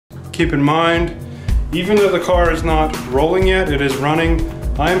keep in mind, even though the car is not rolling yet, it is running,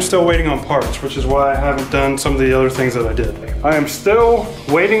 I am still waiting on parts, which is why I haven't done some of the other things that I did. I am still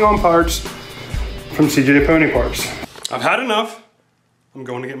waiting on parts from CJ Pony Parts. I've had enough. I'm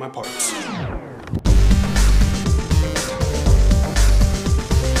going to get my parts.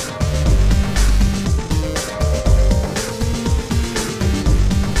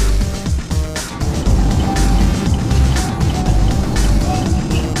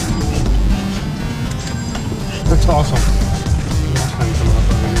 That's awesome.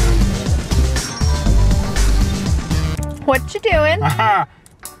 What you doing? Aha!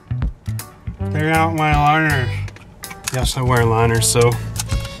 Clear out my liners. Yes, I wear liners, so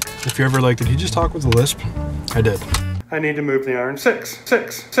if you're ever like, did he just talk with a lisp? I did. I need to move the iron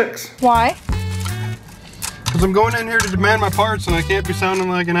 6. Why? Because I'm going in here to demand my parts and I can't be sounding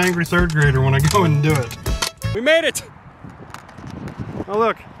like an angry third grader when I go in and do it. We made it! Oh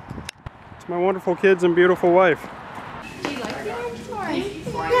look, it's my wonderful kids and beautiful wife. Do you like the orange one?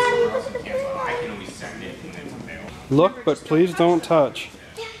 Look, but please don't touch.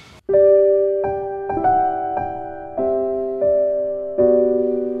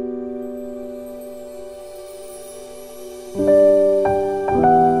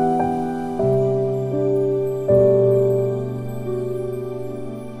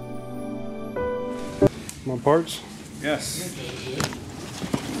 My parts? Yes.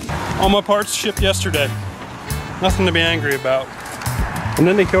 All my parts shipped yesterday. Nothing to be angry about. And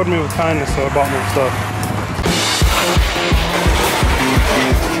then they killed me with kindness, so I bought more stuff.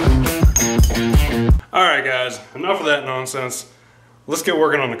 Alright guys, enough of that nonsense. Let's get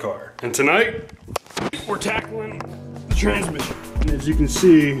working on the car. And tonight, we're tackling the transmission. And as you can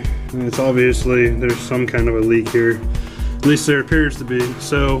see, it's obviously, there's some kind of a leak here. At least there appears to be.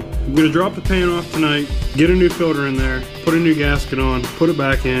 So I'm gonna drop the pan off tonight, get a new filter in there, put a new gasket on, put it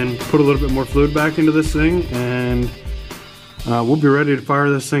back in, put a little bit more fluid back into this thing, and we'll be ready to fire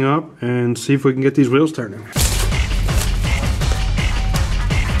this thing up and see if we can get these wheels turning.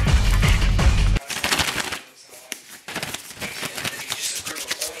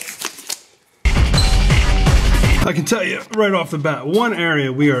 I can tell you right off the bat, one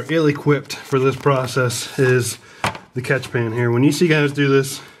area we are ill-equipped for this process is the catch pan here. When you see guys do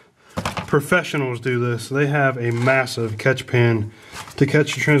this, professionals do this, they have a massive catch pan to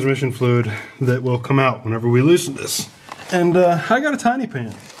catch the transmission fluid that will come out whenever we loosen this. And I got a tiny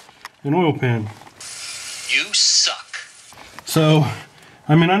pan, an oil pan. You suck. So,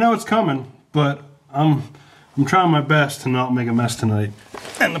 I mean, I know it's coming, but I'm trying my best to not make a mess tonight.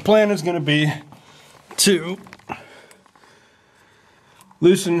 And the plan is gonna be to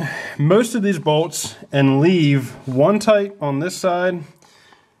loosen most of these bolts and leave one tight on this side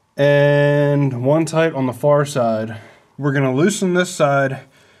and one tight on the far side. We're gonna loosen this side,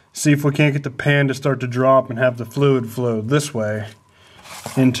 see if we can't get the pan to start to drop and have the fluid flow this way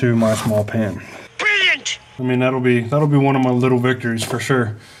into my small pan. Brilliant! I mean, that'll be one of my little victories for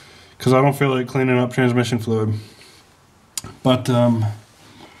sure, because I don't feel like cleaning up transmission fluid. But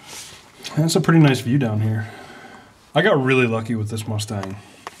that's a pretty nice view down here. I got really lucky with this Mustang.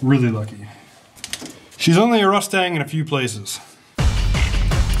 Really lucky. She's only a Rustang in a few places.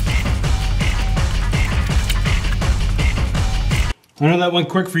 I know that went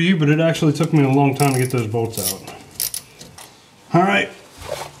quick for you, but it actually took me a long time to get those bolts out. All right,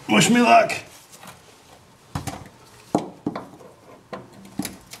 wish me luck.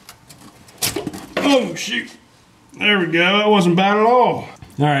 Oh shoot, there we go, that wasn't bad at all.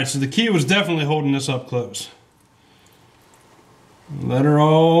 All right, so the key was definitely holding this up close. Let her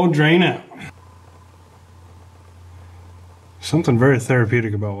all drain out. Something very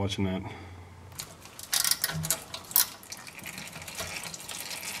therapeutic about watching that.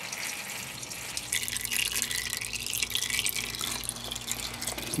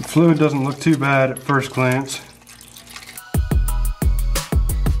 The fluid doesn't look too bad at first glance.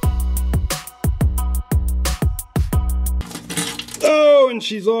 Oh, and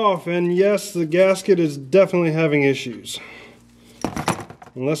she's off, and yes, the gasket is definitely having issues.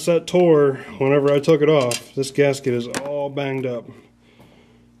 Unless that tore whenever I took it off, this gasket is all banged up,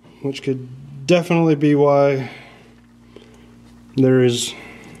 which could definitely be why there is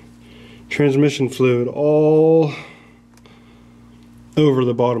transmission fluid all over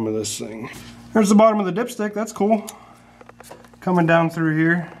the bottom of this thing. There's the bottom of the dipstick, that's cool. Coming down through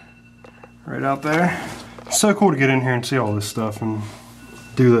here, right out there. It's so cool to get in here and see all this stuff and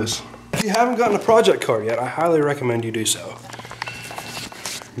do this. If you haven't gotten a project car yet, I highly recommend you do so,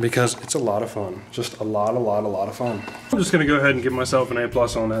 because it's a lot of fun. Just a lot of fun. I'm just gonna go ahead and give myself an A+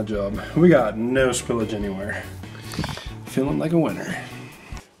 on that job. We got no spillage anywhere. Feeling like a winner.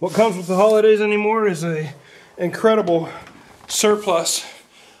 what comes with the holidays anymore is a incredible surplus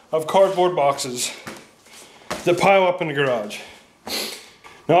of cardboard boxes that pile up in the garage.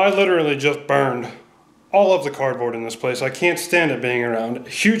 Now I literally just burned all of the cardboard in this place. I can't stand it being around.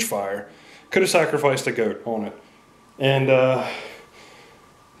 Huge fire. Could have sacrificed a goat on it. And now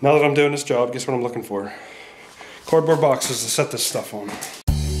that I'm doing this job, guess what I'm looking for? Cardboard boxes to set this stuff on.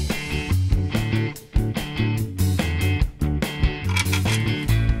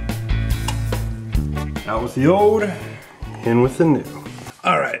 Out with the old, in with the new.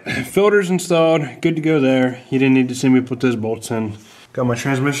 All right, filters installed, good to go there. You didn't need to see me put those bolts in. Got my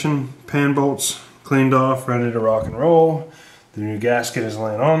transmission pan bolts cleaned off, ready to rock and roll. The new gasket is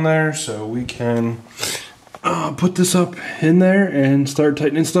laying on there, so we can put this up in there and start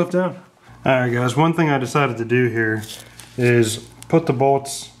tightening stuff down. All right guys, one thing I decided to do here is put the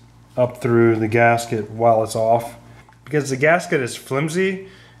bolts up through the gasket while it's off. Because the gasket is flimsy,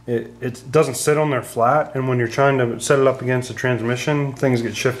 it doesn't sit on there flat, and when you're trying to set it up against the transmission, things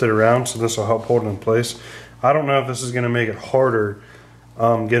get shifted around, so this will help hold it in place. I don't know if this is gonna make it harder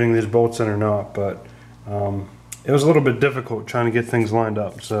getting these bolts in or not, but it was a little bit difficult trying to get things lined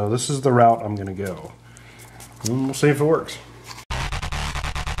up. So this is the route I'm gonna go. And we'll see if it works.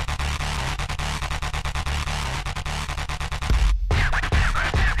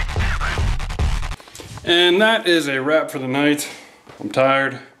 And that is a wrap for the night. I'm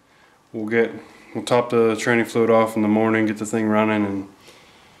tired. We'll top the training fluid off in the morning, get the thing running, and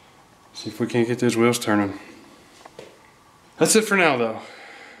see if we can't get those wheels turning. That's it for now though.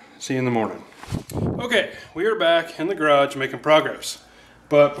 See you in the morning. Okay, we are back in the garage making progress.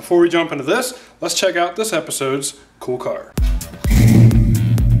 But before we jump into this, let's check out this episode's cool car.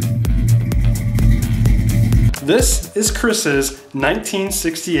 This is Chris's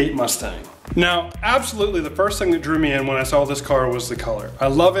 1968 Mustang. Now, absolutely the first thing that drew me in when I saw this car was the color. I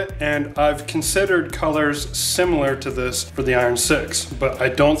love it, and I've considered colors similar to this for the Iron 6, but I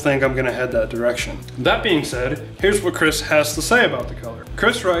don't think I'm gonna head that direction. That being said, here's what Chris has to say about the color.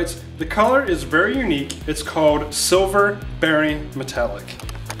 Chris writes, "The color is very unique. It's called Silver Berry Metallic.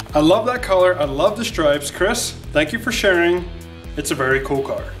 I love that color. I love the stripes. Chris, thank you for sharing. It's a very cool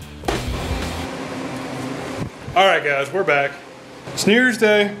car." All right guys, we're back. It's New Year's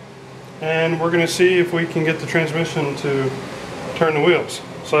Day, and we're gonna see if we can get the transmission to turn the wheels.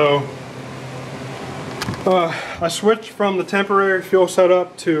 So I switched from the temporary fuel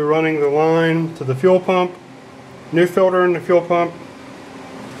setup to running the line to the fuel pump, new filter in the fuel pump,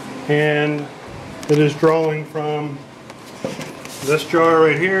 and it is drawing from this jar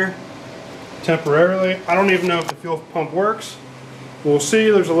right here temporarily. I don't even know if the fuel pump works. We'll see.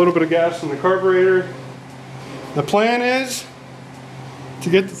 There's a little bit of gas in the carburetor. The plan is to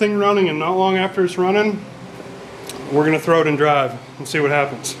get the thing running, and not long after it's running, we're gonna throw it in drive and see what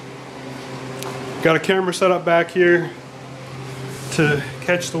happens. Got a camera set up back here to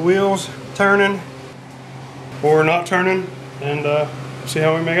catch the wheels turning or not turning, and see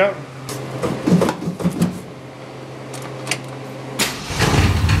how we make out.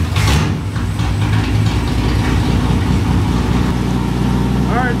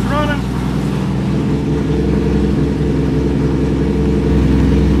 All right, it's running.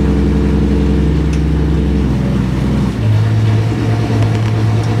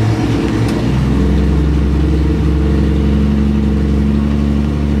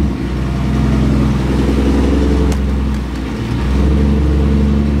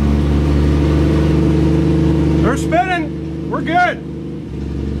 They're spinning. We're good.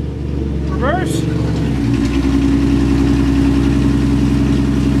 Reverse.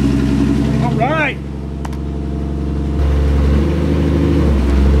 All right.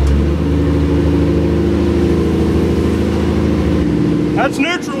 That's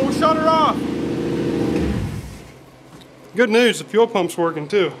neutral. We'll shut her off. Good news, the fuel pump's working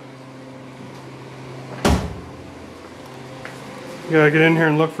too. You gotta get in here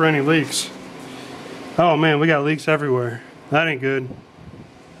and look for any leaks. Oh man, we got leaks everywhere. That ain't good.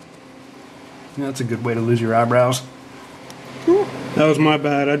 That's a good way to lose your eyebrows. That was my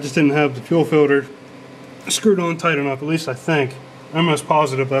bad. I just didn't have the fuel filter screwed on tight enough, at least I think. I'm almost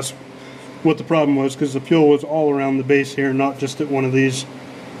positive that's what the problem was, because the fuel was all around the base here, not just at one of these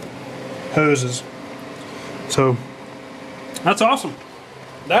hoses. So that's awesome.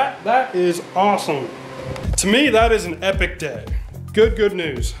 That is awesome. To me, that is an epic day. Good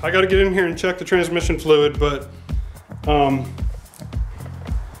news. I gotta get in here and check the transmission fluid, but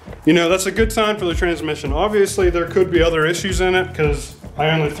you know, that's a good sign for the transmission. Obviously there could be other issues in it, because I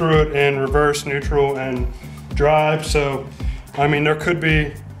only threw it in reverse, neutral, and drive. So I mean, there could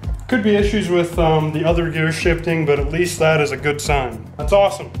be issues with the other gear shifting, but at least that is a good sign. That's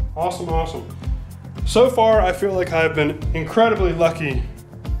awesome, awesome, awesome. So far, I feel like I've been incredibly lucky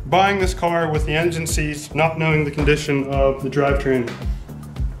buying this car with the engine seats, not knowing the condition of the drivetrain.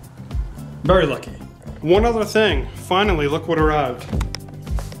 Very lucky. One other thing, finally, look what arrived.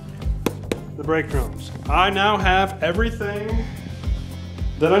 The brake drums. I now have everything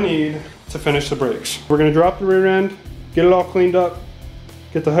that I need to finish the brakes. We're gonna drop the rear end, get it all cleaned up,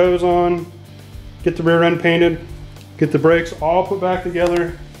 get the hose on, get the rear end painted, get the brakes all put back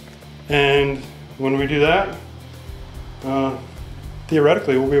together, and when we do that,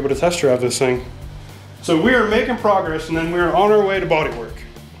 theoretically we'll be able to test drive this thing. So we are making progress, and then we're on our way to bodywork.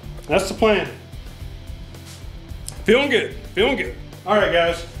 That's the plan. Feeling good, feeling good. All right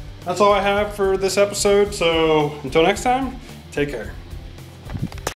guys, that's all I have for this episode, so until next time, take care.